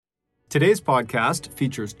Today's podcast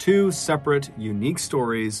features two separate, unique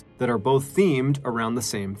stories that are both themed around the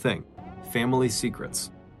same thing: family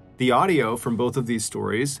secrets. The audio from both of these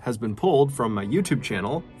stories has been pulled from my YouTube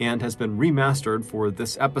channel and has been remastered for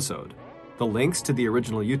this episode. The links to the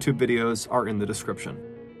original YouTube videos are in the description.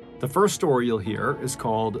 The first story you'll hear is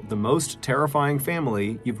called The Most Terrifying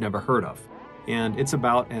Family You've Never Heard of, and it's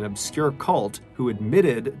about an obscure cult who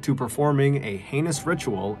admitted to performing a heinous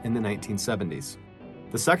ritual in the 1970s.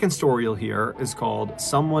 The second story you'll hear is called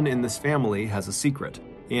Someone in This Family Has a Secret,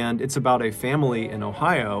 and it's about a family in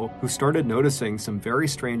Ohio who started noticing some very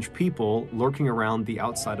strange people lurking around the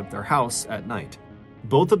outside of their house at night.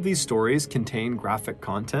 Both of these stories contain graphic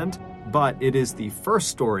content, but it is the first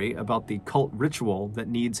story about the cult ritual that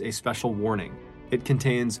needs a special warning. It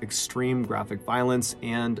contains extreme graphic violence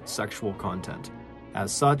and sexual content.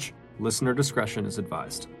 As such, listener discretion is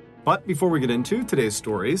advised. But before we get into today's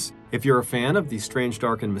stories, if you're a fan of the strange,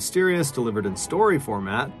 dark, and mysterious delivered in story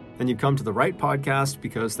format, then you've come to the right podcast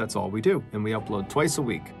because that's all we do, and we upload twice a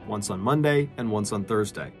week, once on Monday and once on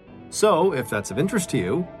Thursday. So, if that's of interest to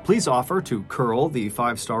you, please offer to curl the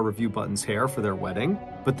 5-star review button's hair for their wedding,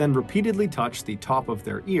 but then repeatedly touch the top of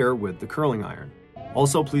their ear with the curling iron.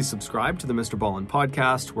 Also, please subscribe to the Mr. Ballin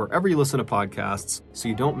podcast wherever you listen to podcasts so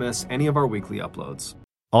you don't miss any of our weekly uploads.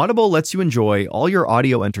 Audible lets you enjoy all your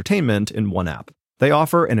audio entertainment in one app. They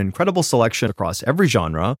offer an incredible selection across every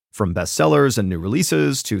genre, from bestsellers and new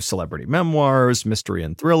releases to celebrity memoirs, mystery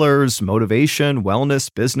and thrillers, motivation, wellness,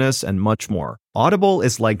 business, and much more. Audible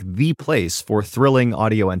is like the place for thrilling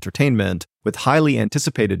audio entertainment with highly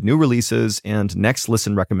anticipated new releases and next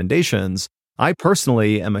listen recommendations. I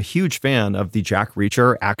personally am a huge fan of the Jack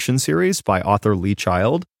Reacher action series by author Lee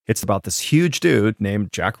Child. It's about this huge dude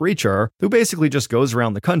named Jack Reacher who basically just goes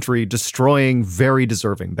around the country destroying very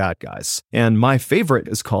deserving bad guys. And my favorite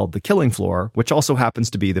is called The Killing Floor, which also happens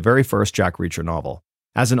to be the very first Jack Reacher novel.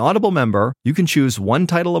 As an Audible member, you can choose one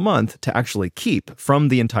title a month to actually keep from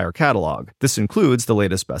the entire catalog. This includes the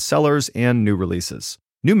latest bestsellers and new releases.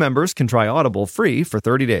 New members can try Audible free for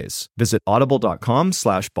 30 days. Visit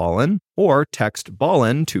audible.com/Ballin or text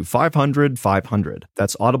Ballin to 500-500.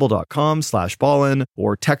 That's audible.com/Ballin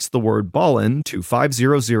or text the word Ballin to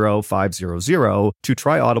 500-500 to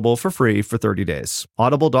try Audible for free for 30 days.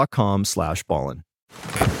 Audible.com/Ballin.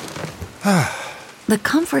 The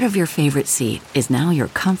comfort of your favorite seat is now your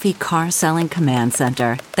comfy car selling command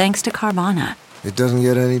center, thanks to Carvana. It doesn't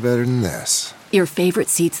get any better than this. Your favorite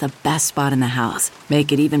seat's the best spot in the house.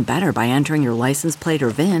 Make it even better by entering your license plate or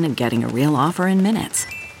VIN and getting a real offer in minutes.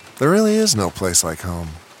 There really is no place like home.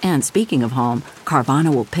 And speaking of home,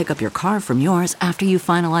 Carvana will pick up your car from yours after you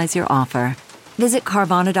finalize your offer. Visit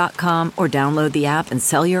Carvana.com or download the app and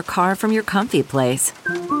sell your car from your comfy place.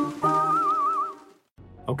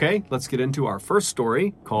 Okay, let's get into our first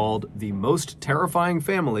story called The Most Terrifying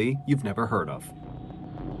Family You've Never Heard of.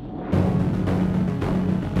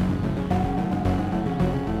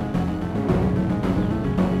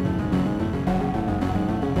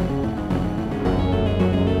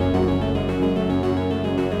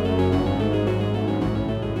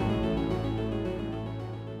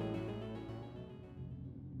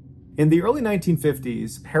 In the early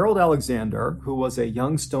 1950s, Harold Alexander, who was a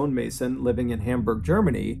young stonemason living in Hamburg,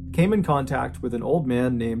 Germany, came in contact with an old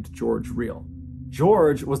man named George Reel.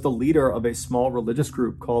 George was the leader of a small religious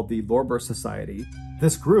group called the Lorber Society.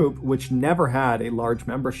 This group, which never had a large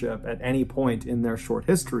membership at any point in their short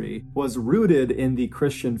history, was rooted in the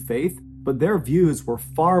Christian faith, but their views were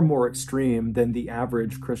far more extreme than the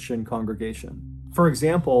average Christian congregation. For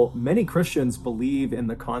example, many Christians believe in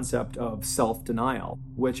the concept of self-denial,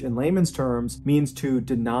 which in layman's terms means to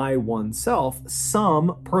deny oneself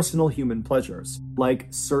some personal human pleasures, like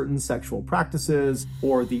certain sexual practices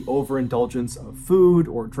or the overindulgence of food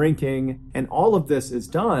or drinking, and all of this is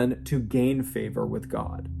done to gain favor with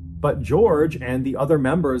God. But George and the other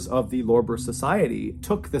members of the Lorber Society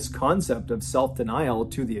took this concept of self-denial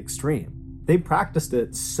to the extreme. They practiced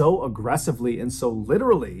it so aggressively and so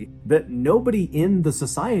literally that nobody in the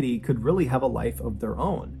society could really have a life of their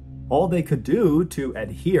own. All they could do to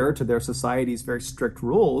adhere to their society's very strict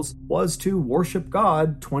rules was to worship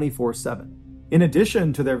God 24/7. In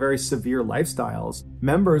addition to their very severe lifestyles,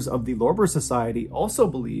 members of the Lorber Society also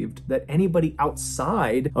believed that anybody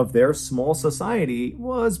outside of their small society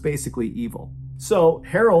was basically evil. So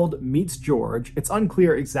Harold meets George. It's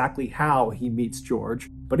unclear exactly how he meets George,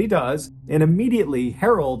 but he does, and immediately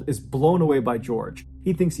Harold is blown away by George.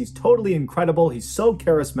 He thinks he's totally incredible, he's so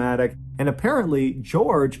charismatic, and apparently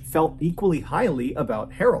George felt equally highly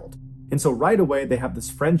about Harold. And so right away, they have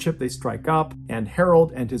this friendship, they strike up, and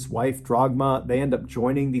Harold and his wife, Drogma, they end up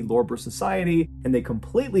joining the Lorber Society, and they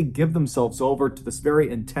completely give themselves over to this very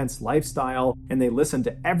intense lifestyle, and they listen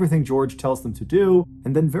to everything George tells them to do.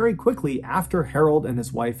 And then very quickly, after Harold and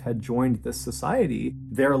his wife had joined this society,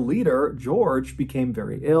 their leader, George, became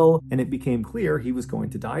very ill, and it became clear he was going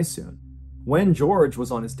to die soon. When George was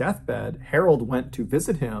on his deathbed, Harold went to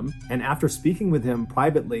visit him, and after speaking with him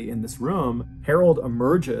privately in this room, Harold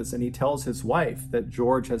emerges and he tells his wife that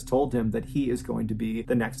George has told him that he is going to be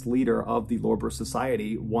the next leader of the Lorber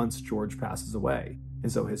Society once George passes away.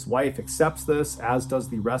 And so his wife accepts this, as does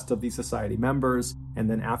the rest of the society members, and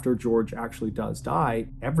then after George actually does die,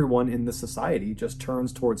 everyone in the society just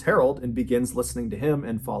turns towards Harold and begins listening to him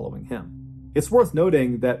and following him. It's worth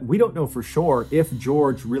noting that we don't know for sure if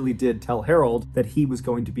George really did tell Harold that he was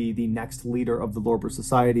going to be the next leader of the Lorber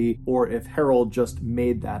Society, or if Harold just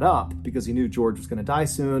made that up because he knew George was going to die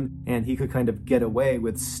soon and he could kind of get away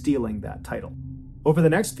with stealing that title. Over the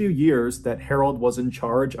next few years that Harold was in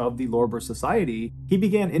charge of the Lorber Society, he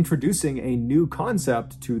began introducing a new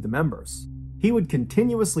concept to the members. He would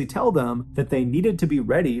continuously tell them that they needed to be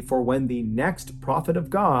ready for when the next prophet of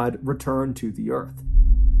God returned to the earth.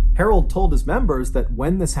 Harold told his members that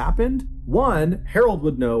when this happened, 1, Harold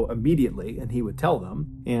would know immediately and he would tell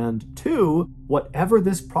them, and 2, whatever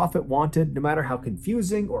this prophet wanted, no matter how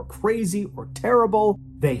confusing or crazy or terrible,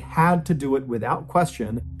 they had to do it without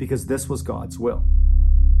question because this was God's will.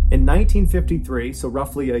 In 1953, so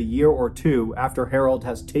roughly a year or two after Harold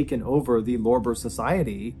has taken over the Lorber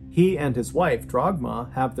Society, he and his wife,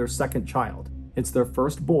 Drogma, have their second child. It's their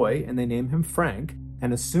first boy, and they name him Frank.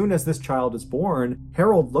 And as soon as this child is born,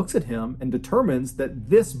 Harold looks at him and determines that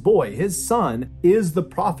this boy, his son, is the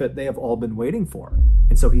prophet they have all been waiting for.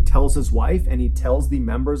 And so he tells his wife and he tells the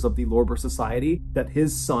members of the Lorber Society that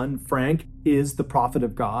his son, Frank, is the prophet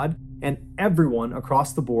of God, and everyone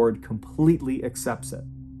across the board completely accepts it.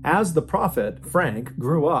 As the prophet, Frank,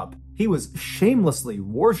 grew up, he was shamelessly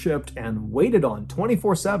worshipped and waited on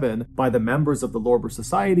 24/7 by the members of the Lorber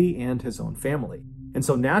Society and his own family. And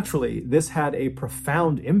so naturally, this had a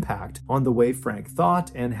profound impact on the way Frank thought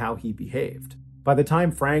and how he behaved. By the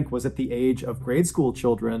time Frank was at the age of grade school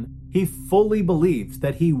children, he fully believed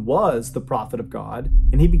that he was the prophet of God,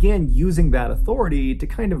 and he began using that authority to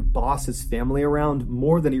kind of boss his family around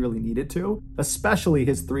more than he really needed to, especially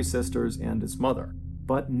his 3 sisters and his mother.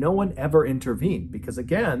 But no one ever intervened because,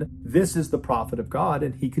 again, this is the prophet of God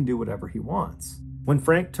and he can do whatever he wants. When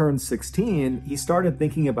Frank turned 16, he started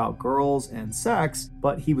thinking about girls and sex,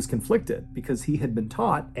 but he was conflicted because he had been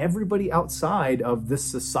taught everybody outside of this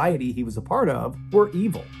society he was a part of were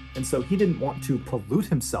evil. And so he didn't want to pollute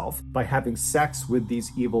himself by having sex with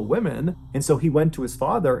these evil women. And so he went to his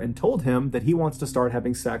father and told him that he wants to start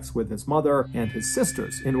having sex with his mother and his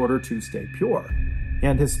sisters in order to stay pure.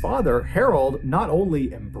 And his father, Harold, not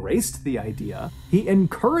only embraced the idea, he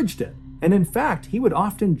encouraged it. And in fact, he would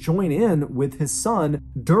often join in with his son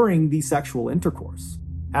during the sexual intercourse.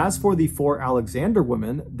 As for the 4 Alexander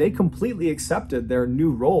women, they completely accepted their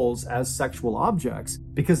new roles as sexual objects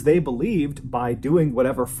because they believed by doing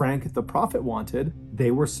whatever Frank the prophet wanted,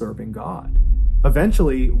 they were serving God.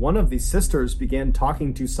 Eventually, one of the sisters began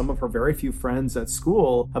talking to some of her very few friends at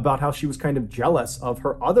school about how she was kind of jealous of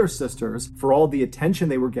her other sisters for all the attention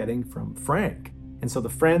they were getting from Frank. And so the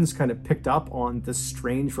friends kind of picked up on this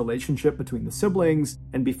strange relationship between the siblings,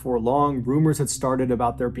 and before long, rumors had started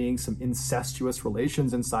about there being some incestuous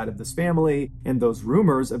relations inside of this family, and those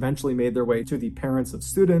rumors eventually made their way to the parents of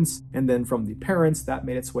students, and then from the parents, that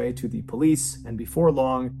made its way to the police, and before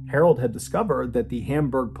long, Harold had discovered that the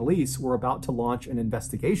Hamburg police were about to launch an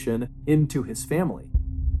investigation into his family.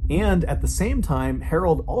 And at the same time,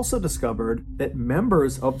 Harold also discovered that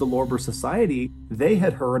members of the Lorber Society, they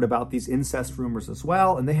had heard about these incest rumors as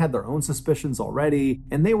well, and they had their own suspicions already,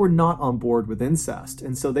 and they were not on board with incest.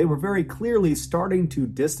 And so they were very clearly starting to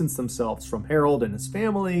distance themselves from Harold and his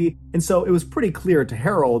family. And so it was pretty clear to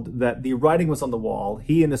Harold that the writing was on the wall.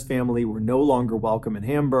 He and his family were no longer welcome in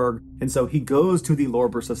Hamburg. And so he goes to the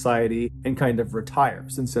Lorber Society and kind of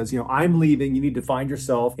retires and says, I'm leaving. You need to find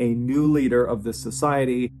yourself a new leader of this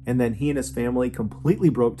society. And then he and his family completely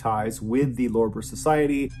broke ties with the Lorber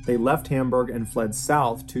Society. They left Hamburg and fled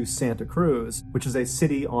south to Santa Cruz, which is a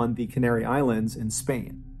city on the Canary Islands in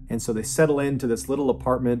Spain. And so they settle into this little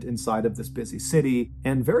apartment inside of this busy city,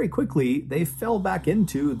 and very quickly they fell back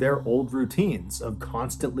into their old routines of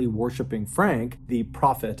constantly worshiping Frank, the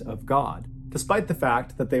prophet of God, despite the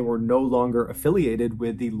fact that they were no longer affiliated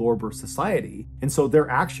with the Lorber Society, and so their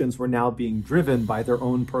actions were now being driven by their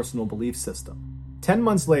own personal belief system. 10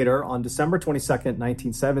 months later, on December 22nd,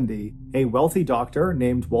 1970, a wealthy doctor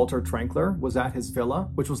named Walter Trankler was at his villa,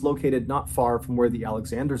 which was located not far from where the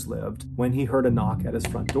Alexanders lived, when he heard a knock at his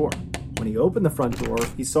front door. When he opened the front door,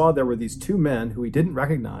 he saw there were these two men who he didn't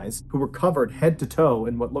recognize, who were covered head to toe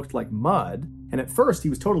in what looked like mud, and at first he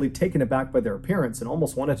was totally taken aback by their appearance and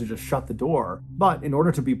almost wanted to just shut the door. But in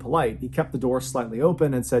order to be polite, he kept the door slightly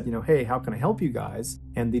open and said, hey, how can I help you guys?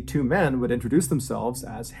 And the two men would introduce themselves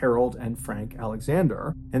as Harold and Frank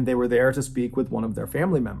Alexander, and they were there to speak with one of their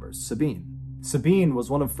family members, Sabine. Sabine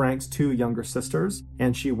was one of Frank's two younger sisters,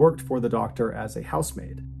 and she worked for the doctor as a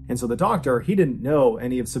housemaid. And so the doctor, he didn't know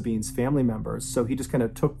any of Sabine's family members, so he just kind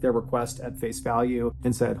of took their request at face value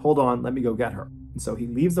and said, hold on, let me go get her. And so he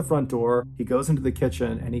leaves the front door, he goes into the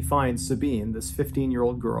kitchen, and he finds Sabine, this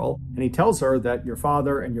 15-year-old girl, and he tells her that your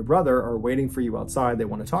father and your brother are waiting for you outside, they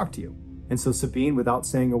want to talk to you. And so Sabine, without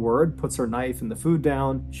saying a word, puts her knife and the food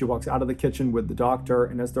down. She walks out of the kitchen with the doctor,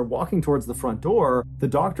 and as they're walking towards the front door, the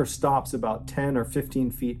doctor stops about 10 or 15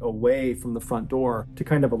 feet away from the front door to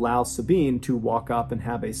kind of allow Sabine to walk up and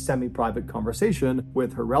have a semi-private conversation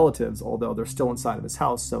with her relatives, although they're still inside of his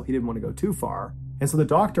house, so he didn't want to go too far. And so the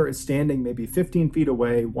doctor is standing maybe 15 feet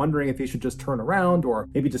away, wondering if he should just turn around or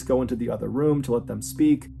maybe just go into the other room to let them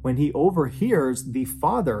speak, when he overhears the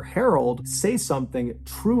father, Harold, say something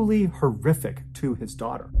truly horrific to his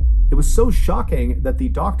daughter. It was so shocking that the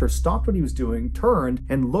doctor stopped what he was doing, turned,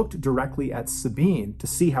 and looked directly at Sabine to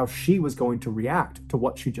see how she was going to react to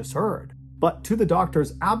what she just heard. But to the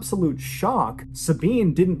doctor's absolute shock,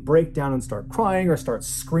 Sabine didn't break down and start crying or start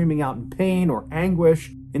screaming out in pain or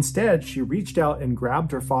anguish. Instead, she reached out and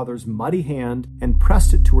grabbed her father's muddy hand and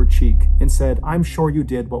pressed it to her cheek and said, "I'm sure you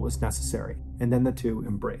did what was necessary." And then the two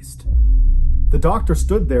embraced. The doctor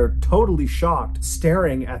stood there totally shocked,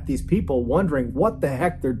 staring at these people, wondering what the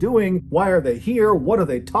heck they're doing, why are they here, what are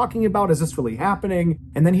they talking about, is this really happening?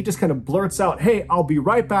 And then he just kind of blurts out, "Hey, I'll be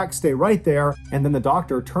right back, stay right there." And then the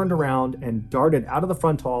doctor turned around and darted out of the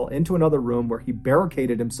front hall into another room where he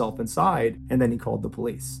barricaded himself inside, and then he called the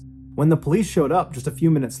police. When the police showed up just a few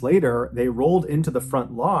minutes later, they rolled into the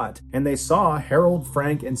front lot and they saw Harold,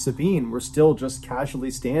 Frank, and Sabine were still just casually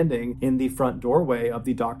standing in the front doorway of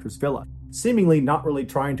the doctor's villa, seemingly not really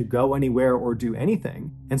trying to go anywhere or do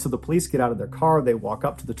anything. And so the police get out of their car, they walk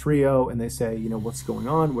up to the trio and they say, "What's going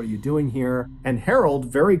on? What are you doing here?" And Harold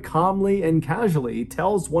very calmly and casually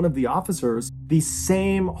tells one of the officers the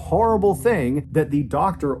same horrible thing that the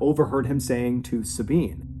doctor overheard him saying to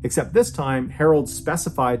Sabine. Except this time, Harold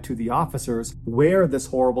specified to the officers where this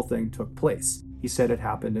horrible thing took place. He said it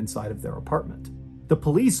happened inside of their apartment. The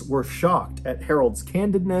police were shocked at Harold's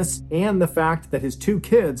candidness and the fact that his two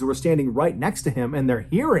kids were standing right next to him and they're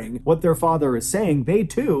hearing what their father is saying. They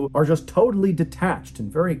too are just totally detached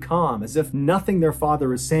and very calm, as if nothing their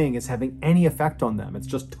father is saying is having any effect on them. It's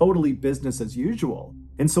just totally business as usual.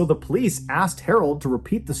 And so the police asked Harold to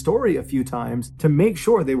repeat the story a few times to make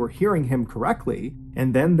sure they were hearing him correctly,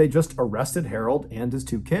 and then they just arrested Harold and his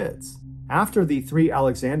two kids. After the three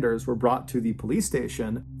Alexanders were brought to the police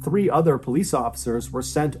station, 3 other police officers were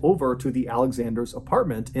sent over to the Alexanders'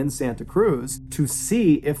 apartment in Santa Cruz to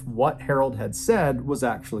see if what Harold had said was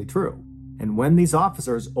actually true. And when these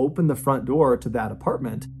officers opened the front door to that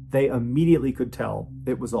apartment, they immediately could tell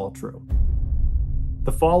it was all true.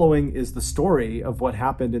 The following is the story of what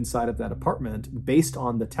happened inside of that apartment based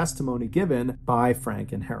on the testimony given by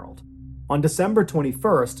Frank and Harold. On December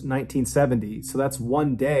 21st, 1970, so that's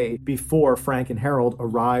one day before Frank and Harold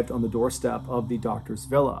arrived on the doorstep of the doctor's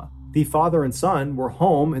villa, the father and son were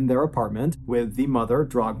home in their apartment with the mother,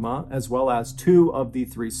 Dragma, as well as 2 of the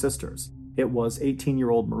 3 sisters. It was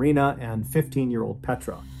 18-year-old Marina and 15-year-old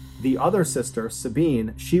Petra. The other sister,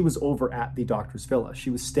 Sabine, she was over at the doctor's villa.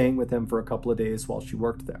 She was staying with him for a couple of days while she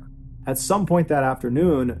worked there. At some point that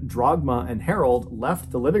afternoon, Dragma and Harold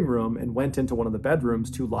left the living room and went into one of the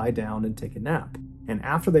bedrooms to lie down and take a nap. And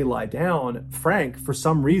after they lie down, Frank, for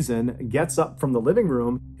some reason, gets up from the living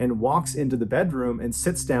room and walks into the bedroom and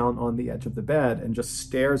sits down on the edge of the bed and just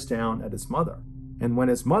stares down at his mother. And when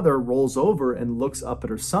his mother rolls over and looks up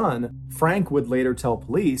at her son, Frank would later tell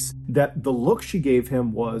police that the look she gave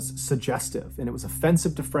him was suggestive and it was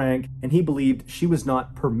offensive to Frank, and he believed she was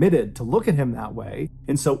not permitted to look at him that way.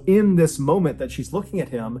 And so in this moment that she's looking at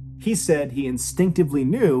him, he said he instinctively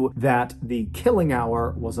knew that the killing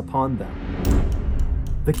hour was upon them.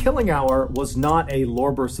 The killing hour was not a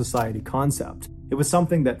Lorber Society concept. It was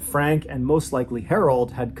something that Frank and most likely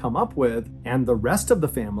Harold had come up with, and the rest of the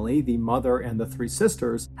family, the mother and the 3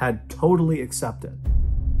 sisters, had totally accepted.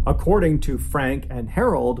 According to Frank and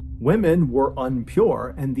Harold, women were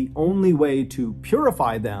impure, and the only way to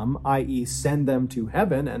purify them, i.e. send them to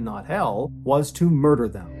heaven and not hell, was to murder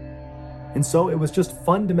them. And so it was just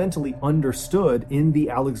fundamentally understood in the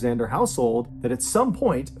Alexander household that at some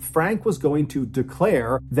point, Frank was going to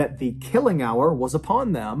declare that the killing hour was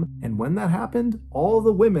upon them. And when that happened, all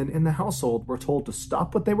the women in the household were told to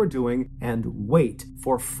stop what they were doing and wait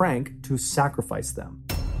for Frank to sacrifice them.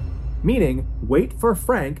 Meaning, wait for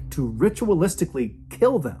Frank to ritualistically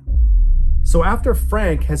kill them. So after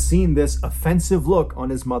Frank has seen this offensive look on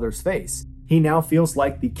his mother's face, he now feels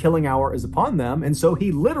like the killing hour is upon them, and so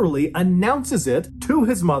he literally announces it to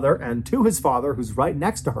his mother and to his father, who's right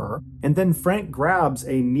next to her, and then Frank grabs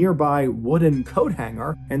a nearby wooden coat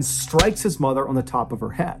hanger and strikes his mother on the top of her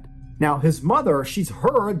head. Now, his mother, she's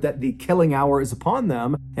heard that the killing hour is upon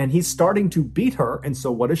them, and he's starting to beat her, and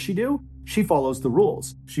so what does she do? She follows the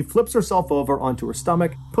rules. She flips herself over onto her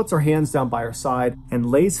stomach, puts her hands down by her side, and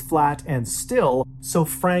lays flat and still so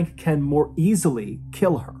Frank can more easily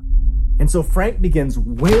kill her. And so Frank begins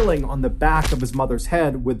wailing on the back of his mother's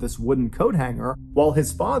head with this wooden coat hanger, while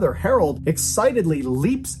his father, Harold, excitedly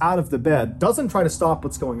leaps out of the bed, doesn't try to stop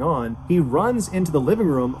what's going on. He runs into the living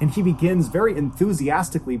room and he begins very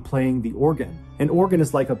enthusiastically playing the organ. An organ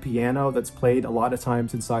is like a piano that's played a lot of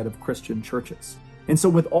times inside of Christian churches. And so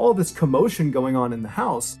with all this commotion going on in the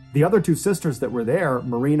house, the other two sisters that were there,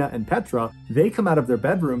 Marina and Petra, they come out of their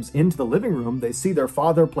bedrooms into the living room. They see their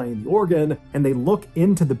father playing the organ, and they look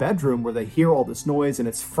into the bedroom where they hear all this noise, and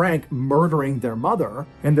it's Frank murdering their mother.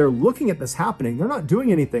 And they're looking at this happening. They're not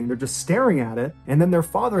doing anything. They're just staring at it. And then their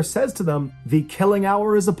father says to them, "The killing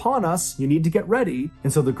hour is upon us. You need to get ready."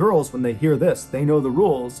 And so the girls, when they hear this, they know the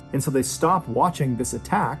rules. And so they stop watching this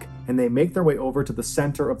attack, and they make their way over to the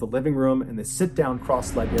center of the living room, and they sit down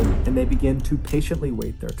cross-legged, and they begin to patiently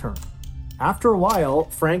wait their turn. After a while,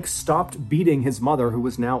 Frank stopped beating his mother, who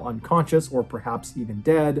was now unconscious or perhaps even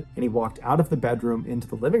dead, and he walked out of the bedroom into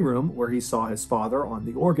the living room where he saw his father on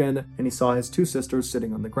the organ, and he saw his two sisters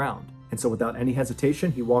sitting on the ground. And so without any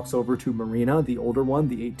hesitation, he walks over to Marina, the older one,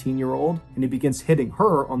 the 18-year-old, and he begins hitting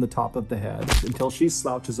her on the top of the head until she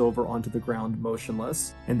slouches over onto the ground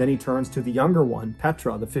motionless. And then he turns to the younger one,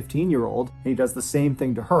 Petra, the 15-year-old, and he does the same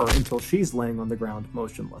thing to her until she's laying on the ground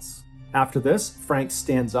motionless. After this, Frank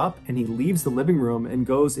stands up and he leaves the living room and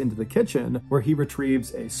goes into the kitchen where he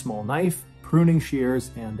retrieves a small knife, pruning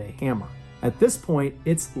shears, and a hammer. At this point,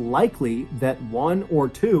 it's likely that one or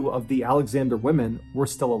two of the Alexander women were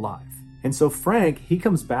still alive. And so Frank, he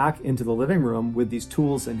comes back into the living room with these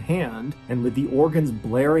tools in hand, and with the organs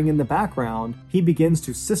blaring in the background, he begins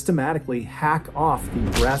to systematically hack off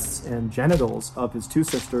the breasts and genitals of his two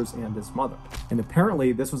sisters and his mother. And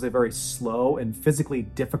apparently this was a very slow and physically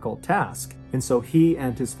difficult task, and so he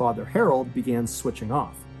and his father Harold began switching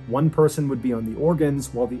off. One person would be on the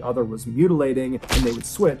organs while the other was mutilating, and they would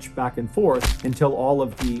switch back and forth until all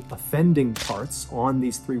of the offending parts on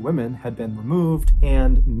these three women had been removed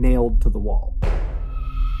and nailed to the wall.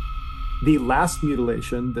 The last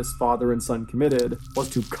mutilation this father and son committed was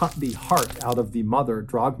to cut the heart out of the mother,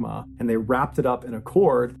 Dragma, and they wrapped it up in a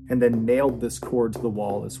cord and then nailed this cord to the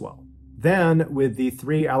wall as well. Then, with the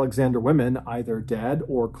three Alexander women either dead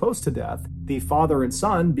or close to death, the father and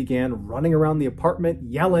son began running around the apartment,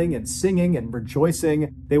 yelling and singing and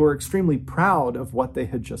rejoicing. They were extremely proud of what they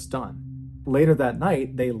had just done. Later that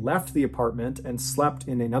night, they left the apartment and slept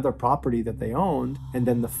in another property that they owned, and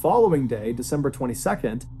then the following day, December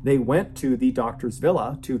 22nd, they went to the doctor's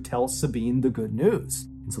villa to tell Sabine the good news.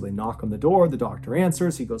 And so they knock on the door, the doctor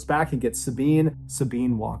answers, he goes back and gets Sabine.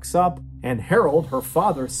 Sabine walks up, and Harold, her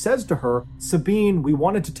father, says to her, "Sabine, we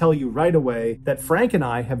wanted to tell you right away that Frank and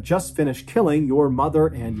I have just finished killing your mother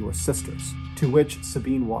and your sisters." To which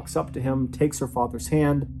Sabine walks up to him, takes her father's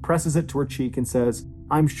hand, presses it to her cheek, and says,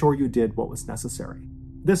 "I'm sure you did what was necessary."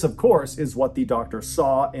 This, of course, is what the doctor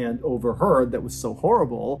saw and overheard that was so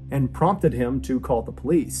horrible and prompted him to call the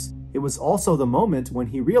police. It was also the moment when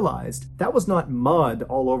he realized that was not mud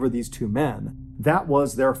all over these two men. That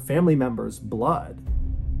was their family members' blood.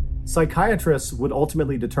 Psychiatrists would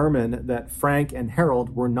ultimately determine that Frank and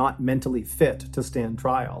Harold were not mentally fit to stand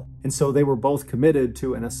trial, and so they were both committed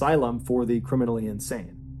to an asylum for the criminally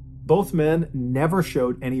insane. Both men never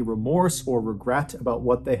showed any remorse or regret about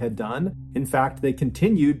what they had done. In fact, they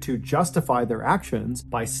continued to justify their actions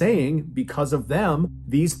by saying, because of them,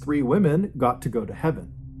 these three women got to go to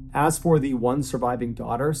heaven. As for the one surviving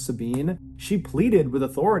daughter, Sabine, she pleaded with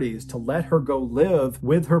authorities to let her go live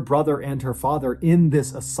with her brother and her father in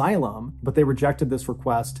this asylum, but they rejected this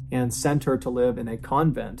request and sent her to live in a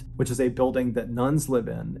convent, which is a building that nuns live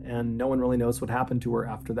in, and no one really knows what happened to her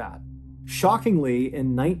after that. Shockingly,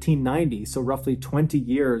 in 1990, so roughly 20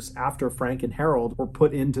 years after Frank and Harold were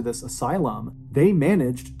put into this asylum, they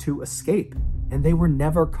managed to escape, and they were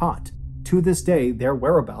never caught. To this day, their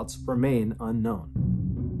whereabouts remain unknown.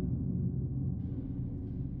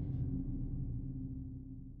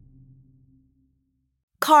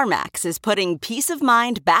 CarMax is putting peace of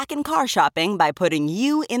mind back in car shopping by putting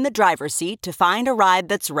you in the driver's seat to find a ride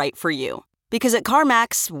that's right for you. Because at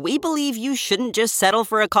CarMax, we believe you shouldn't just settle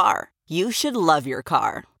for a car. You should love your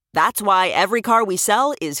car. That's why every car we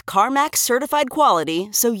sell is CarMax certified quality,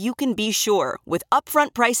 so you can be sure with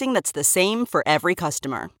upfront pricing that's the same for every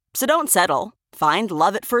customer. So don't settle. Find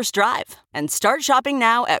love at first drive and start shopping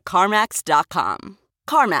now at CarMax.com.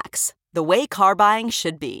 CarMax, the way car buying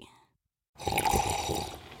should be.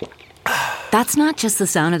 That's not just the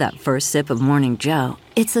sound of that first sip of Morning Joe.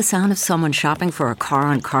 It's the sound of someone shopping for a car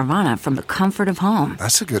on Carvana from the comfort of home.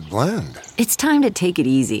 That's a good blend. It's time to take it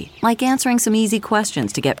easy, like answering some easy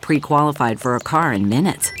questions to get pre-qualified for a car in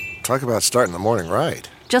minutes. Talk about starting the morning right.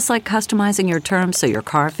 Just like customizing your terms so your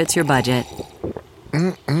car fits your budget.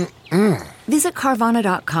 Visit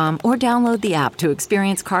Carvana.com or download the app to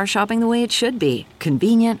experience car shopping the way it should be.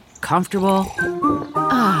 Convenient, comfortable.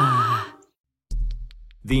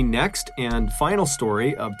 The next and final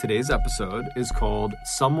story of today's episode is called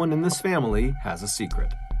Someone in This Family Has a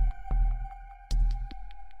Secret.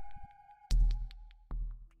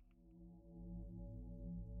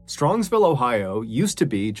 Strongsville, Ohio used to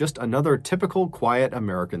be just another typical quiet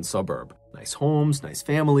American suburb. Nice homes, nice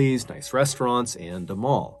families, nice restaurants, and a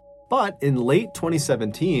mall. But in late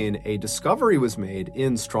 2017, a discovery was made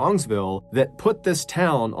in Strongsville that put this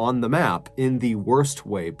town on the map in the worst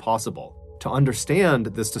way possible. To understand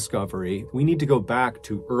this discovery, we need to go back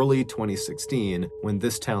to early 2016 when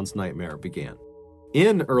this town's nightmare began.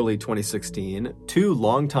 In early 2016, two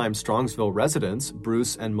longtime Strongsville residents,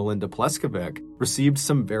 Bruce and Melinda Pleskovic, received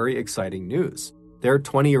some very exciting news. Their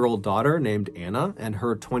 20-year-old daughter named Anna and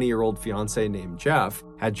her 20-year-old fiancé named Jeff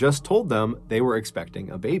had just told them they were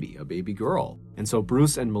expecting a baby girl. And so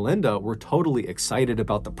Bruce and Melinda were totally excited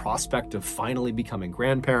about the prospect of finally becoming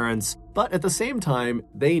grandparents, but at the same time,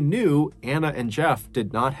 they knew Anna and Jeff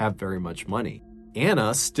did not have very much money.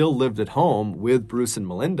 Anna still lived at home with Bruce and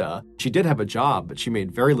Melinda. She did have a job, but she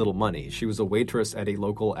made very little money. She was a waitress at a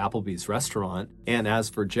local Applebee's restaurant. And as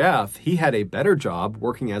for Jeff, he had a better job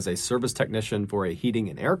working as a service technician for a heating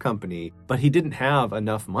and air company, but he didn't have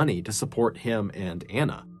enough money to support him and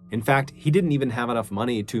Anna. In fact, he didn't even have enough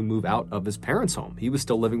money to move out of his parents' home. He was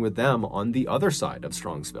still living with them on the other side of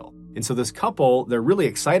Strongsville. And so this couple, they're really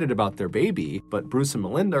excited about their baby, but Bruce and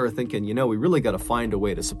Melinda are thinking, we really got to find a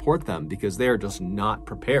way to support them because they are just not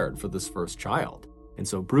prepared for this first child. And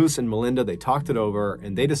so Bruce and Melinda, they talked it over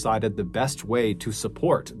and they decided the best way to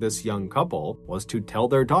support this young couple was to tell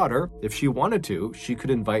their daughter if she wanted to, she could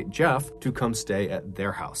invite Jeff to come stay at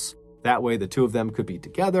their house. That way, the two of them could be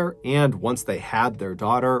together, and once they had their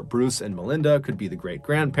daughter, Bruce and Melinda could be the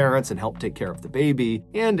great-grandparents and help take care of the baby,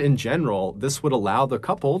 and in general, this would allow the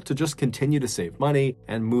couple to just continue to save money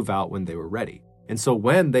and move out when they were ready. And so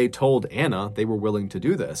when they told Anna they were willing to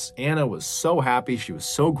do this, Anna was so happy, she was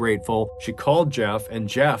so grateful. She called Jeff, and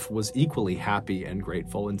Jeff was equally happy and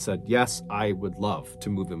grateful and said, yes, I would love to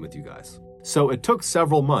move in with you guys. So it took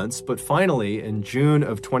several months, but finally in June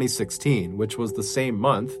of 2016, which was the same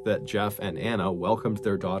month that Jeff and Anna welcomed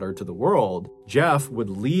their daughter to the world, Jeff would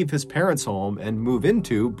leave his parents' home and move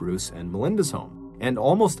into Bruce and Melinda's home. And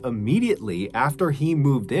almost immediately after he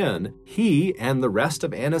moved in, he and the rest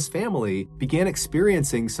of Anna's family began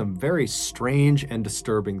experiencing some very strange and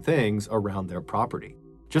disturbing things around their property.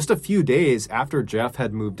 Just a few days after Jeff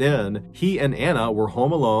had moved in, he and Anna were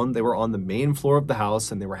home alone. They were on the main floor of the house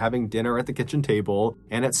and they were having dinner at the kitchen table.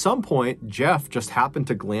 And at some point, Jeff just happened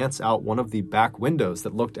to glance out one of the back windows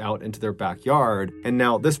that looked out into their backyard. And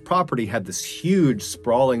now this property had this huge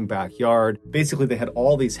sprawling backyard. Basically, they had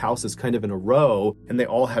all these houses kind of in a row and they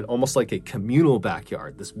all had almost like a communal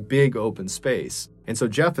backyard, this big open space. And so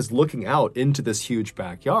Jeff is looking out into this huge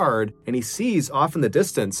backyard and he sees off in the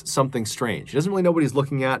distance something strange. He doesn't really know what he's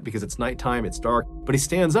looking at because it's nighttime, it's dark, but he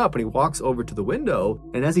stands up and he walks over to the window.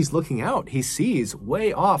 And as he's looking out, he sees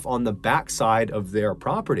way off on the backside of their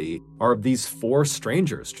property are these four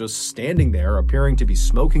strangers just standing there appearing to be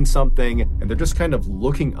smoking something. And they're just kind of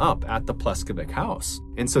looking up at the Pleskovic house.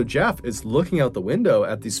 And so Jeff is looking out the window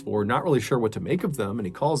at these four, not really sure what to make of them. And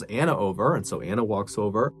he calls Anna over. And so Anna walks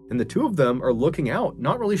over and the two of them are looking out,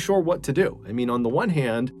 not really sure what to do. I mean, on the one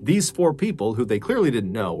hand, these four people who they clearly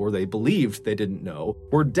didn't know or they believed they didn't know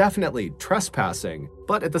were definitely trespassing.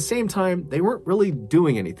 But at the same time, they weren't really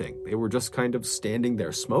doing anything. They were just kind of standing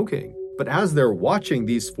there smoking. But as they're watching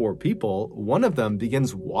these 4 people, one of them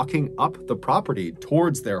begins walking up the property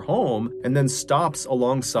towards their home and then stops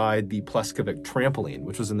alongside the Pleskovic trampoline,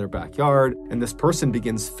 which was in their backyard. And this person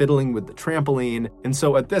begins fiddling with the trampoline. And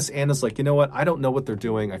so at this, Anna's like, you know what? I don't know what they're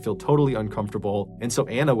doing. I feel totally uncomfortable. And so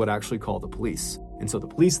Anna would actually call the police. And so the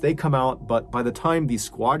police, they come out, but by the time the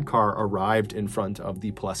squad car arrived in front of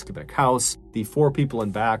the Pleskovic house, the 4 people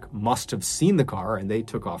in back must have seen the car and they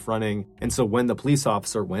took off running. And so when the police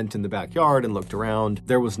officer went in the backyard and looked around,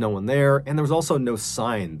 there was no one there. And there was also no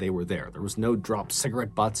sign they were there. There was no dropped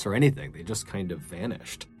cigarette butts or anything. They just kind of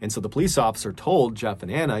vanished. And so the police officer told Jeff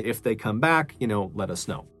and Anna, if they come back, let us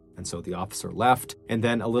know. And so the officer left. And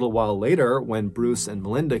then a little while later, when Bruce and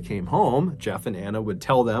Melinda came home, Jeff and Anna would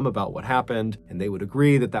tell them about what happened, and they would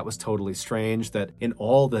agree that that was totally strange, that in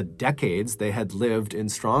all the decades they had lived in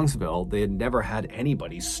Strongsville, they had never had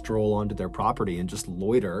anybody stroll onto their property and just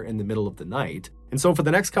loiter in the middle of the night. And so for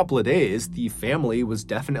the next couple of days, the family was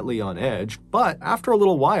definitely on edge, but after a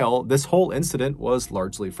little while, this whole incident was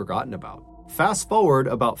largely forgotten about. Fast forward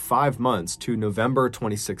about 5 months to November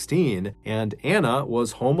 2016, and Anna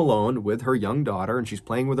was home alone with her young daughter, and she's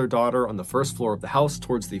playing with her daughter on the first floor of the house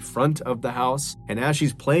towards the front of the house. And as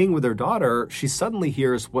she's playing with her daughter, she suddenly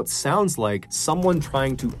hears what sounds like someone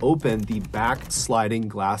trying to open the back sliding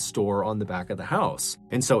glass door on the back of the house.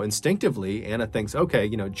 And so instinctively, Anna thinks, okay,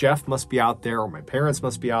 Jeff must be out there or my parents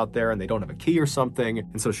must be out there and they don't have a key or something.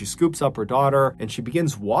 And so she scoops up her daughter and she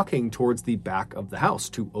begins walking towards the back of the house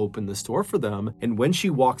to open this door for them. And when she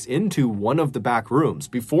walks into one of the back rooms,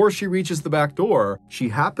 before she reaches the back door, she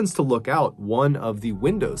happens to look out one of the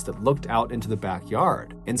windows that looked out into the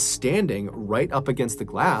backyard. And standing right up against the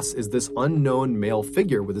glass is this unknown male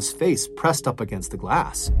figure with his face pressed up against the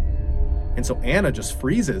glass. And so Anna just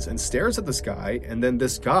freezes and stares at this guy, and then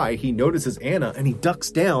this guy, he notices Anna and he ducks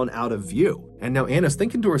down out of view. And now Anna's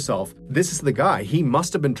thinking to herself, this is the guy. He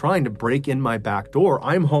must have been trying to break in my back door.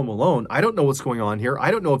 I'm home alone. I don't know what's going on here. I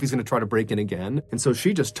don't know if he's going to try to break in again. And so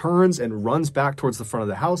she just turns and runs back towards the front of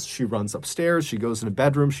the house. She runs upstairs. She goes in a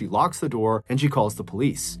bedroom. She locks the door and she calls the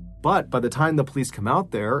police. But by the time the police come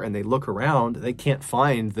out there and they look around, they can't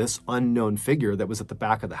find this unknown figure that was at the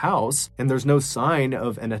back of the house. And there's no sign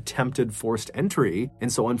of an attempted forced entry.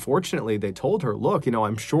 And so unfortunately, they told her, look,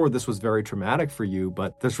 I'm sure this was very traumatic for you,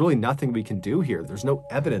 but there's really nothing we can do here. There's no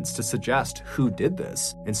evidence to suggest who did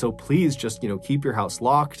this. And so please just, keep your house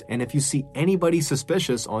locked. And if you see anybody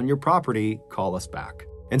suspicious on your property, call us back.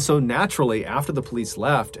 And so naturally, after the police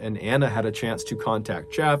left and Anna had a chance to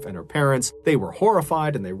contact Jeff and her parents, they were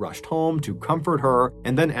horrified and they rushed home to comfort her.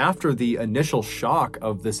 And then after the initial shock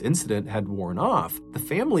of this incident had worn off, the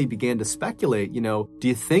family began to speculate, do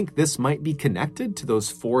you think this might be connected to those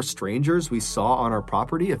 4 strangers we saw on our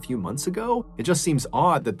property a few months ago? It just seems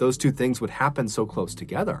odd that those 2 things would happen so close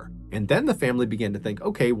together. And then the family began to think,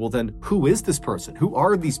 okay, well then who is this person? Who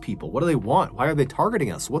are these people? What do they want? Why are they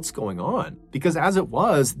targeting us? What's going on? Because as it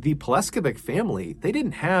was, the Pleskovic family, they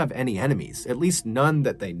didn't have any enemies, at least none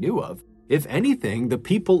that they knew of. If anything, the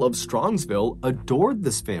people of Strongsville adored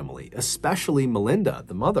this family, especially Melinda,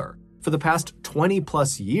 the mother. For the past 20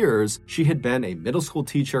 plus years, she had been a middle school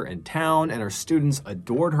teacher in town and her students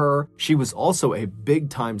adored her. She was also a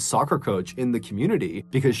big-time soccer coach in the community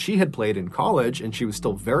because she had played in college and she was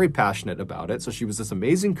still very passionate about it. So she was this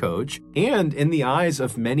amazing coach. And in the eyes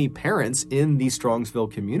of many parents in the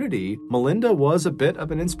Strongsville community, Melinda was a bit of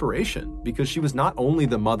an inspiration because she was not only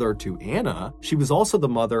the mother to Anna, she was also the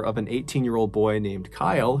mother of an 18-year-old boy named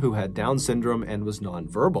Kyle who had Down syndrome and was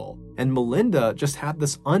nonverbal. And Melinda just had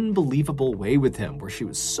this unbelievable way with him where she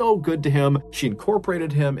was so good to him. She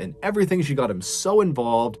incorporated him in everything. She got him so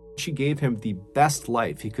involved. She gave him the best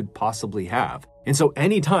life he could possibly have. And so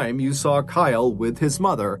anytime you saw Kyle with his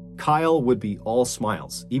mother, Kyle would be all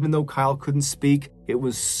smiles. Even though Kyle couldn't speak, it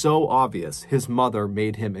was so obvious his mother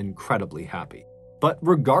made him incredibly happy. But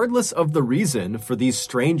regardless of the reason for these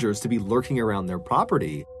strangers to be lurking around their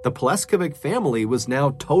property, the Pleskovic family was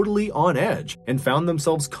now totally on edge and found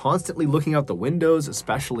themselves constantly looking out the windows,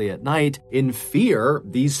 especially at night, in fear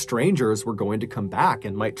these strangers were going to come back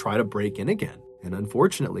and might try to break in again. And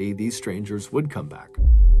unfortunately, these strangers would come back.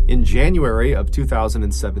 In January of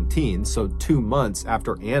 2017, so 2 months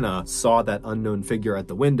after Anna saw that unknown figure at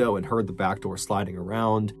the window and heard the back door sliding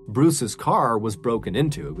around, Bruce's car was broken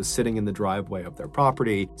into. It was sitting in the driveway of their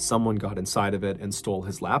property. Someone got inside of it and stole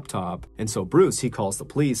his laptop. And so Bruce, he calls the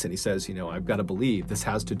police and he says, I've got to believe this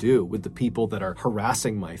has to do with the people that are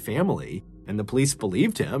harassing my family. And the police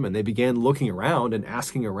believed him and they began looking around and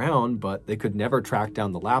asking around, but they could never track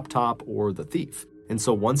down the laptop or the thief. And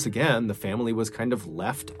so once again, the family was kind of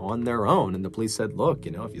left on their own. And the police said, look,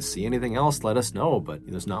 if you see anything else, let us know, but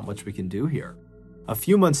there's not much we can do here. A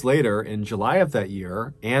few months later, in July of that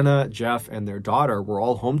year, Anna, Jeff, and their daughter were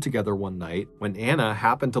all home together one night when Anna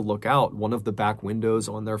happened to look out one of the back windows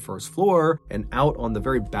on their first floor, and out on the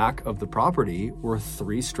very back of the property were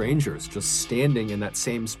 3 strangers just standing in that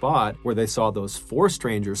same spot where they saw those 4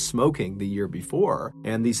 strangers smoking the year before.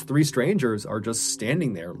 And these 3 strangers are just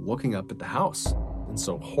standing there looking up at the house. And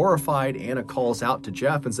so horrified, Anna calls out to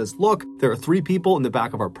Jeff and says, look, there are 3 people in the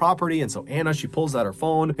back of our property. And so Anna, she pulls out her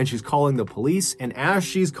phone and she's calling the police. And as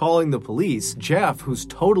she's calling the police, Jeff, who's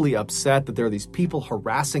totally upset that there are these people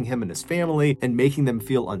harassing him and his family and making them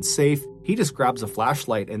feel unsafe, he just grabs a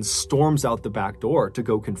flashlight and storms out the back door to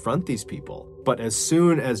go confront these people. But as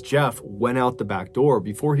soon as Jeff went out the back door,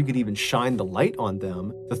 before he could even shine the light on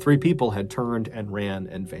them, the 3 people had turned and ran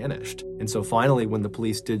and vanished. And so finally, when the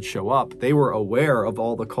police did show up, they were aware of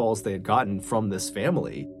all the calls they had gotten from this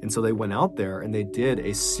family. And so they went out there and they did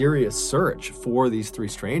a serious search for these 3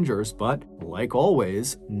 strangers. But like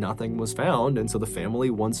always, nothing was found. And so the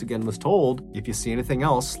family once again was told, if you see anything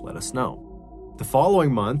else, let us know. The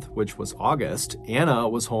following month, which was August, Anna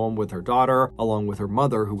was home with her daughter, along with her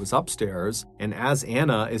mother, who was upstairs. And as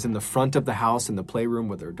Anna is in the front of the house in the playroom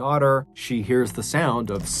with her daughter, she hears the sound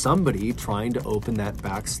of somebody trying to open that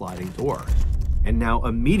back sliding door. And now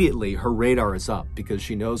immediately her radar is up because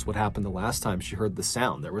she knows what happened the last time she heard the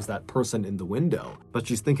sound. There was that person in the window. But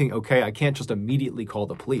she's thinking, okay, I can't just immediately call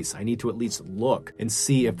the police. I need to at least look and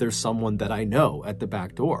see if there's someone that I know at the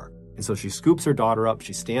back door. And so she scoops her daughter up,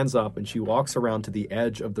 she stands up, and she walks around to the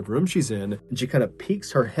edge of the room she's in, and she kind of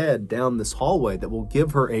peeks her head down this hallway that will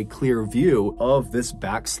give her a clear view of this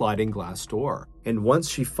backsliding glass door. And once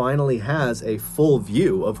she finally has a full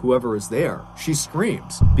view of whoever is there, she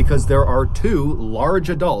screams because there are 2 large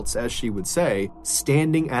adults, as she would say,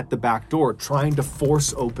 standing at the back door trying to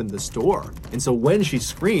force open this door. And so when she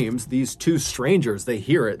screams, these 2 strangers, they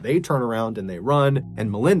hear it, they turn around and they run. And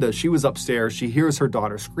Melinda, she was upstairs, she hears her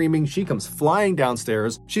daughter screaming, she comes flying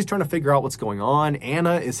downstairs, she's trying to figure out what's going on.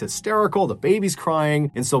 Anna is hysterical, the baby's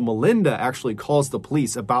crying. And so Melinda actually calls the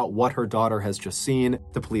police about what her daughter has just seen.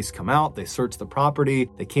 The police come out, they search the property,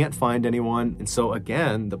 they can't find anyone. And so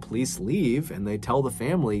again, the police leave and they tell the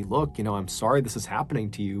family, look, I'm sorry this is happening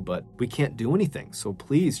to you, but we can't do anything. So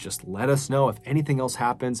please just let us know if anything else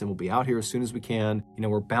happens and we'll be out here as soon as we can.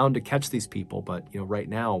 We're bound to catch these people, but right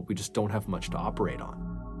now we just don't have much to operate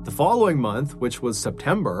on. The following month, which was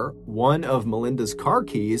September, one of Melinda's car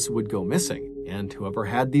keys would go missing. And whoever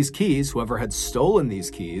had these keys, whoever had stolen these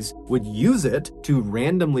keys, would use it to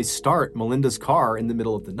randomly start Melinda's car in the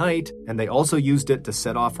middle of the night. And they also used it to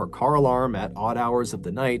set off her car alarm at odd hours of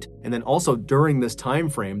the night. And then also during this time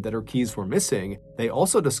frame that her keys were missing, they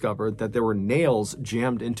also discovered that there were nails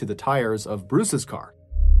jammed into the tires of Bruce's car.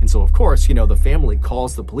 And so, of course, the family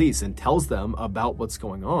calls the police and tells them about what's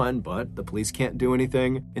going on, but the police can't do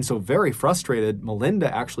anything. And so very frustrated,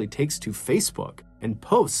 Melinda actually takes to Facebook and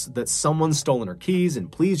posts that someone's stolen her keys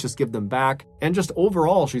and please just give them back. And just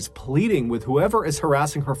overall, she's pleading with whoever is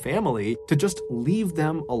harassing her family to just leave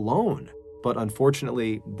them alone. But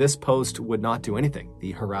unfortunately, this post would not do anything.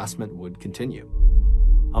 The harassment would continue.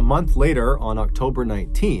 A month later, on October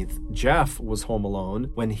 19th, Jeff was home alone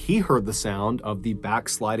when he heard the sound of the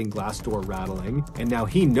backsliding glass door rattling, and now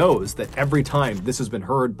he knows that every time this has been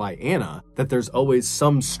heard by Anna, that there's always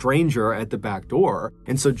some stranger at the back door.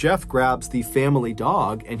 And so Jeff grabs the family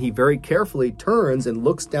dog and he very carefully turns and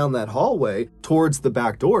looks down that hallway towards the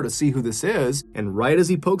back door to see who this is. And right as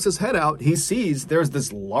he pokes his head out, he sees there's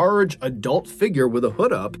this large adult figure with a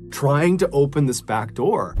hood up trying to open this back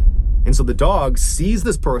door. And so the dog sees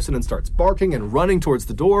this person and starts barking and running towards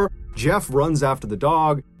the door. Jeff runs after the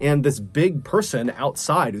dog, and this big person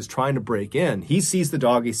outside who's trying to break in, he sees the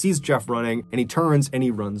dog, he sees Jeff running, and he turns and he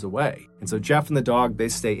runs away. And so Jeff and the dog, they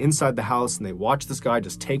stay inside the house and they watch this guy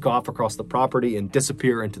just take off across the property and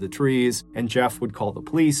disappear into the trees. And Jeff would call the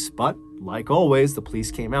police, but like always, the police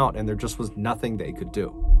came out and there just was nothing they could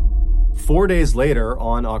do. 4 days later,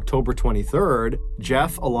 on October 23rd,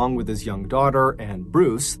 Jeff, along with his young daughter and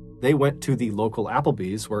Bruce, they went to the local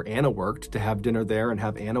Applebee's where Anna worked to have dinner there and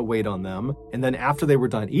have Anna wait on them. And then after they were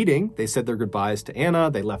done eating, they said their goodbyes to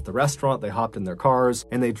Anna, they left the restaurant, they hopped in their cars,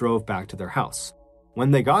 and they drove back to their house.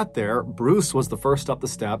 When they got there, Bruce was the first up the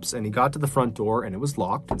steps, and he got to the front door and it was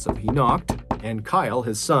locked, and so he knocked. And Kyle,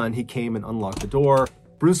 his son, he came and unlocked the door.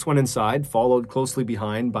 Bruce went inside, followed closely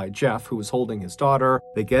behind by Jeff, who was holding his daughter.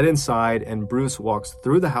 They get inside, and Bruce walks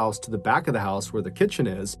through the house to the back of the house where the kitchen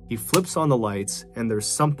is. He flips on the lights, and there's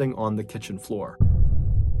something on the kitchen floor.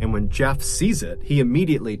 And when Jeff sees it, he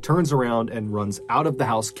immediately turns around and runs out of the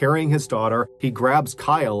house carrying his daughter. He grabs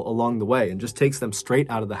Kyle along the way and just takes them straight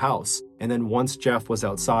out of the house. And then once Jeff was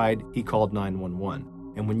outside, he called 911.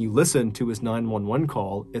 And when you listen to his 911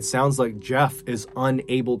 call, it sounds like Jeff is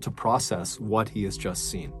unable to process what he has just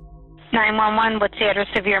seen. 911, what's the address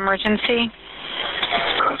of your emergency?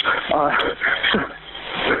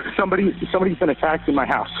 Somebody's been attacked in my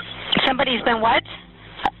house. Somebody's been what?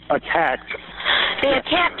 Attacked. They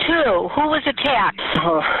attacked who? Who was attacked?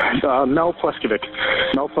 Mel Pleskovic.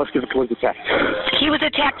 Mel Pleskovic was attacked. He was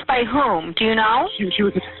attacked by whom? Do you know? She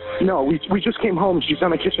was. No, we just came home. She's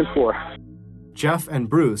on the kitchen floor. Jeff and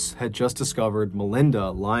Bruce had just discovered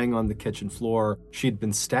Melinda lying on the kitchen floor. She'd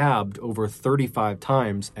been stabbed over 35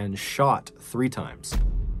 times and shot 3 times.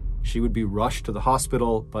 She would be rushed to the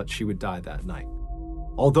hospital, but she would die that night.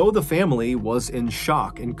 Although the family was in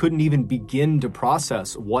shock and couldn't even begin to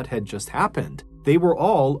process what had just happened, they were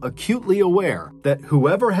all acutely aware that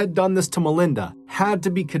whoever had done this to Melinda had to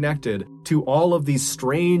be connected to all of these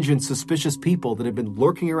strange and suspicious people that had been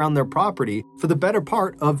lurking around their property for the better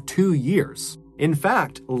part of 2 years. In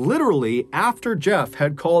fact, literally after Jeff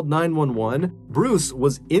had called 911, Bruce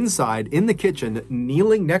was inside in the kitchen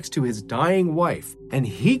kneeling next to his dying wife, and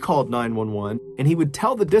he called 911 and he would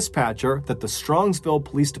tell the dispatcher that the Strongsville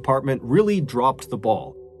Police Department really dropped the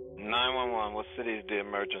ball. 911, what city is the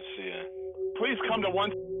emergency in? Please come to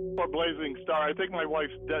 1 Blazing Star. I think my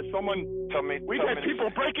wife's dead. Someone tell me. We've had people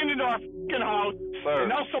breaking into our fucking house, sir. And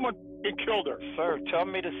now someone killed her. Sir, tell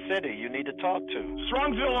me the city you need to talk to.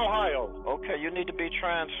 Strongsville, Ohio. Okay, you need to be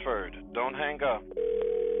transferred. Don't hang up.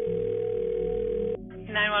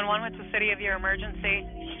 911, what's the city of your emergency?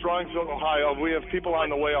 Strongsville, Ohio. We have people on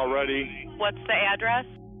the way already. What's the address?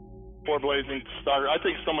 4 Blazing Star. I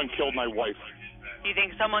think someone killed my wife. You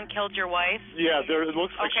think someone killed your wife? Yeah, it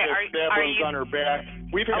looks like she has stab wounds on her back.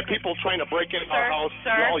 We've had people trying to break into our house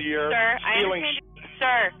all year.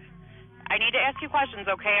 Sir, I need to ask you questions,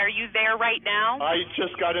 okay? Are you there right now? I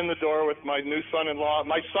just got in the door with my new son-in-law.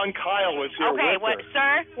 My son Kyle was here with her.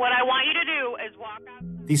 Sir, what I want you to do is walk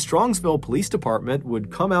out. The Strongsville Police Department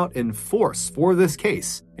would come out in force for this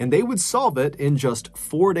case, and they would solve it in just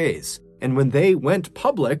 4 days. And when they went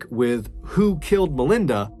public with who killed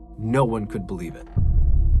Melinda, no one could believe it.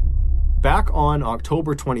 Back on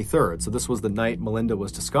October 23rd, so this was the night Melinda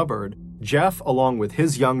was discovered, Jeff, along with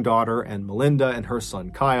his young daughter and Melinda and her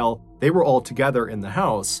son Kyle, they were all together in the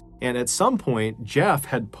house, and at some point, Jeff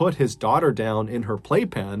had put his daughter down in her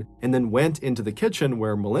playpen and then went into the kitchen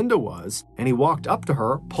where Melinda was, and he walked up to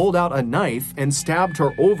her, pulled out a knife, and stabbed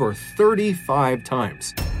her over 35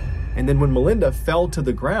 times. And then when Melinda fell to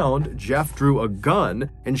the ground, Jeff drew a gun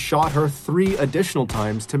and shot her 3 additional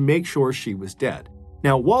times to make sure she was dead.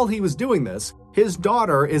 Now, while he was doing this, his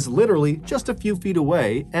daughter is literally just a few feet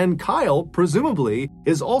away, and Kyle, presumably,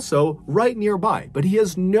 is also right nearby, but he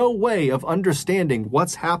has no way of understanding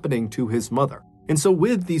what's happening to his mother. And so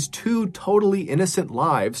with these 2 totally innocent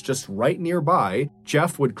lives just right nearby,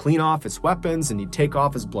 Jeff would clean off his weapons and he'd take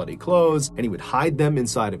off his bloody clothes and he would hide them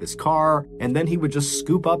inside of his car, and then he would just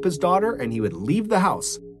scoop up his daughter and he would leave the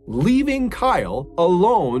house, leaving Kyle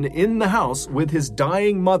alone in the house with his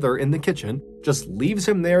dying mother in the kitchen, just leaves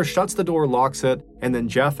him there, shuts the door, locks it, and then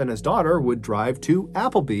Jeff and his daughter would drive to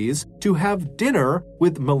Applebee's to have dinner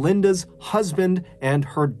with Melinda's husband and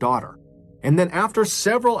her daughter. And then after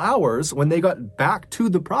several hours, when they got back to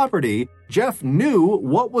the property, Jeff knew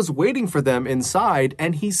what was waiting for them inside,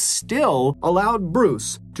 and he still allowed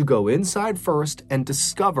Bruce to go inside first and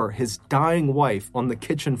discover his dying wife on the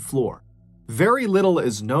kitchen floor. Very little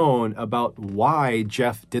is known about why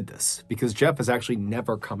Jeff did this, because Jeff has actually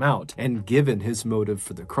never come out and given his motive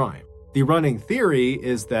for the crime. The running theory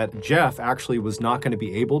is that Jeff actually was not going to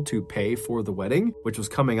be able to pay for the wedding, which was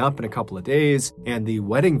coming up in a couple of days, and the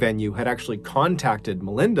wedding venue had actually contacted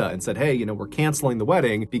Melinda and said, hey, we're canceling the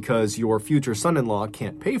wedding because your future son-in-law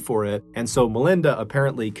can't pay for it. And so Melinda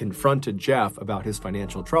apparently confronted Jeff about his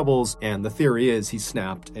financial troubles, and the theory is he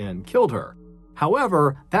snapped and killed her.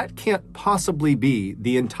 However, that can't possibly be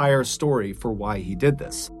the entire story for why he did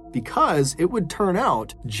this, because it would turn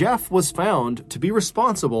out Jeff was found to be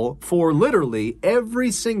responsible for literally every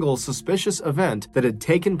single suspicious event that had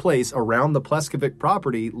taken place around the Pleskovic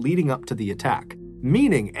property leading up to the attack.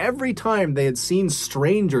 Meaning every time they had seen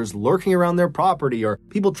strangers lurking around their property or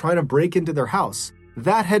people trying to break into their house,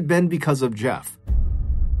 that had been because of Jeff.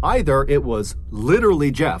 Either it was literally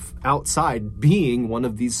Jeff outside being one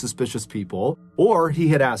of these suspicious people, or he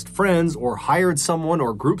had asked friends or hired someone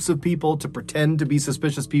or groups of people to pretend to be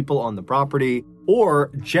suspicious people on the property, or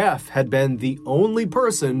Jeff had been the only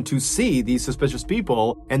person to see these suspicious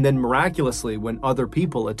people, and then miraculously, when other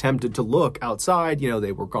people attempted to look outside,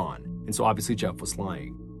 they were gone. And so obviously Jeff was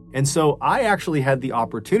lying. And so I actually had the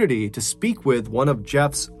opportunity to speak with one of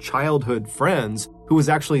Jeff's childhood friends who was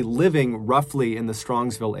actually living roughly in the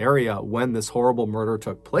Strongsville area when this horrible murder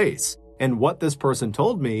took place. And what this person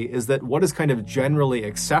told me is that what is kind of generally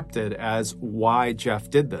accepted as why Jeff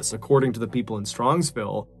did this, according to the people in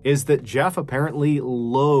Strongsville, is that Jeff apparently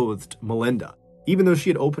loathed Melinda. Even though she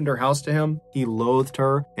had opened her house to him, he loathed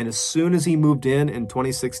her. And as soon as he moved in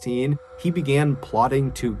 2016, he began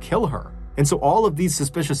plotting to kill her. And so all of these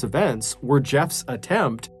suspicious events were Jeff's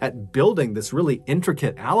attempt at building this really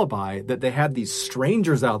intricate alibi that they had these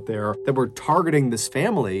strangers out there that were targeting this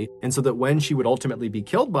family. And so that when she would ultimately be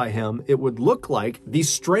killed by him, it would look like these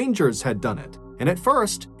strangers had done it. And at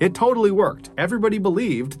first, it totally worked. Everybody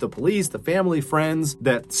believed, the police, the family, friends,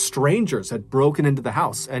 that strangers had broken into the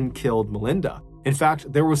house and killed Melinda. In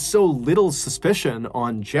fact, there was so little suspicion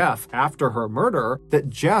on Jeff after her murder that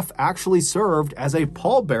Jeff actually served as a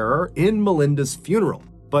pallbearer in Melinda's funeral.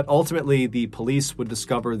 But ultimately, the police would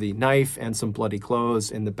discover the knife and some bloody clothes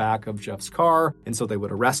in the back of Jeff's car, and so they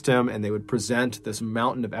would arrest him and they would present this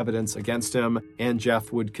mountain of evidence against him, and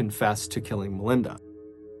Jeff would confess to killing Melinda.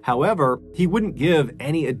 However, he wouldn't give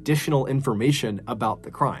any additional information about the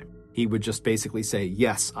crime. He would just basically say,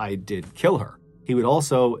 yes, I did kill her. He would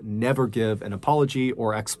also never give an apology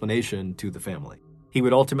or explanation to the family. He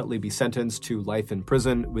would ultimately be sentenced to life in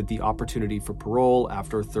prison with the opportunity for parole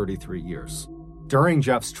after 33 years. During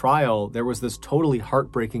Jeff's trial, there was this totally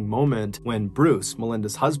heartbreaking moment when Bruce,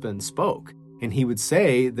 Melinda's husband, spoke. And he would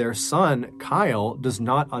say their son, Kyle, does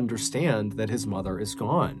not understand that his mother is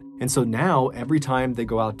gone. And so now, every time they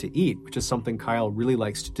go out to eat, which is something Kyle really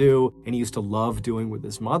likes to do and he used to love doing with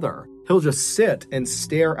his mother, he'll just sit and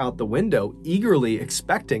stare out the window, eagerly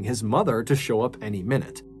expecting his mother to show up any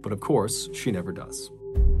minute. But of course, she never does.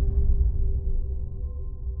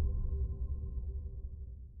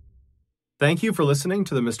 Thank you for listening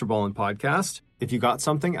to the Mr. Ballen podcast. If you got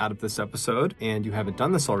something out of this episode and you haven't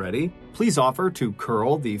done this already, please offer to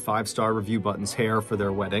curl the 5-star review button's hair for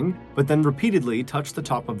their wedding, but then repeatedly touch the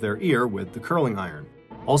top of their ear with the curling iron.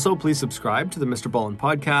 Also, please subscribe to the Mr. Ballen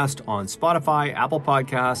podcast on Spotify, Apple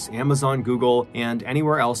Podcasts, Amazon, Google, and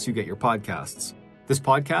anywhere else you get your podcasts. This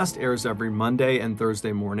podcast airs every Monday and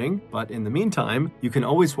Thursday morning, but in the meantime, you can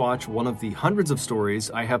always watch one of the hundreds of stories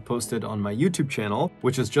I have posted on my YouTube channel,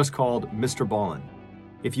 which is just called Mr. Ballen.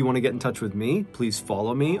 If you want to get in touch with me, please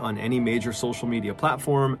follow me on any major social media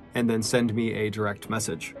platform and then send me a direct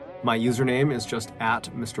message. My username is just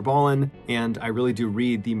 @Mr. Ballen, and I really do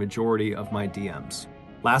read the majority of my DMs.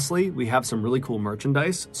 Lastly, we have some really cool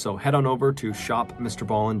merchandise, so head on over to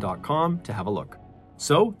shopmrballen.com to have a look.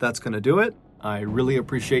 So that's going to do it. I really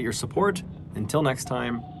appreciate your support. Until next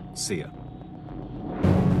time, see ya.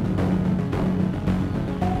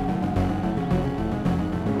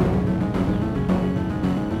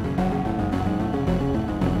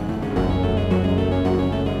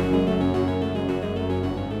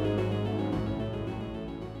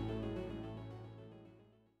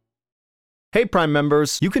 Hey, Prime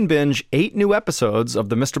members, you can binge 8 new episodes of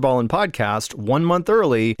the Mr. Ballen podcast 1 month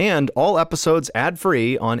early and all episodes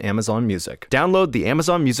ad-free on Amazon Music. Download the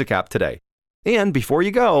Amazon Music app today. And before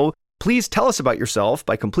you go, please tell us about yourself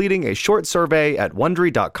by completing a short survey at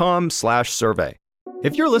Wondery.com/survey.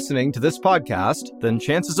 If you're listening to this podcast, then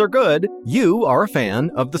chances are good you are a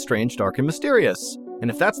fan of The Strange, Dark, and Mysterious.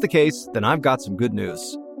 And if that's the case, then I've got some good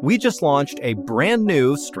news. We just launched a brand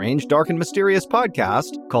new Strange, Dark, and Mysterious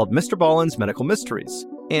podcast called Mr. Ballen's Medical Mysteries.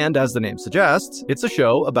 And as the name suggests, it's a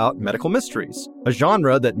show about medical mysteries, a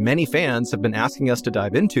genre that many fans have been asking us to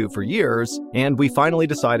dive into for years, and we finally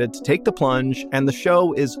decided to take the plunge, and the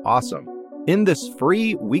show is awesome. In this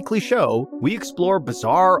free weekly show, we explore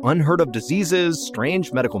bizarre, unheard of diseases,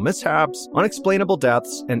 strange medical mishaps, unexplainable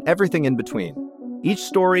deaths, and everything in between. Each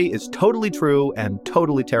story is totally true and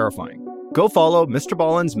totally terrifying. Go follow Mr.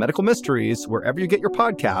 Ballen's Medical Mysteries wherever you get your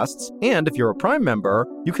podcasts, and if you're a Prime member,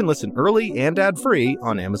 you can listen early and ad-free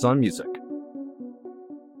on Amazon Music.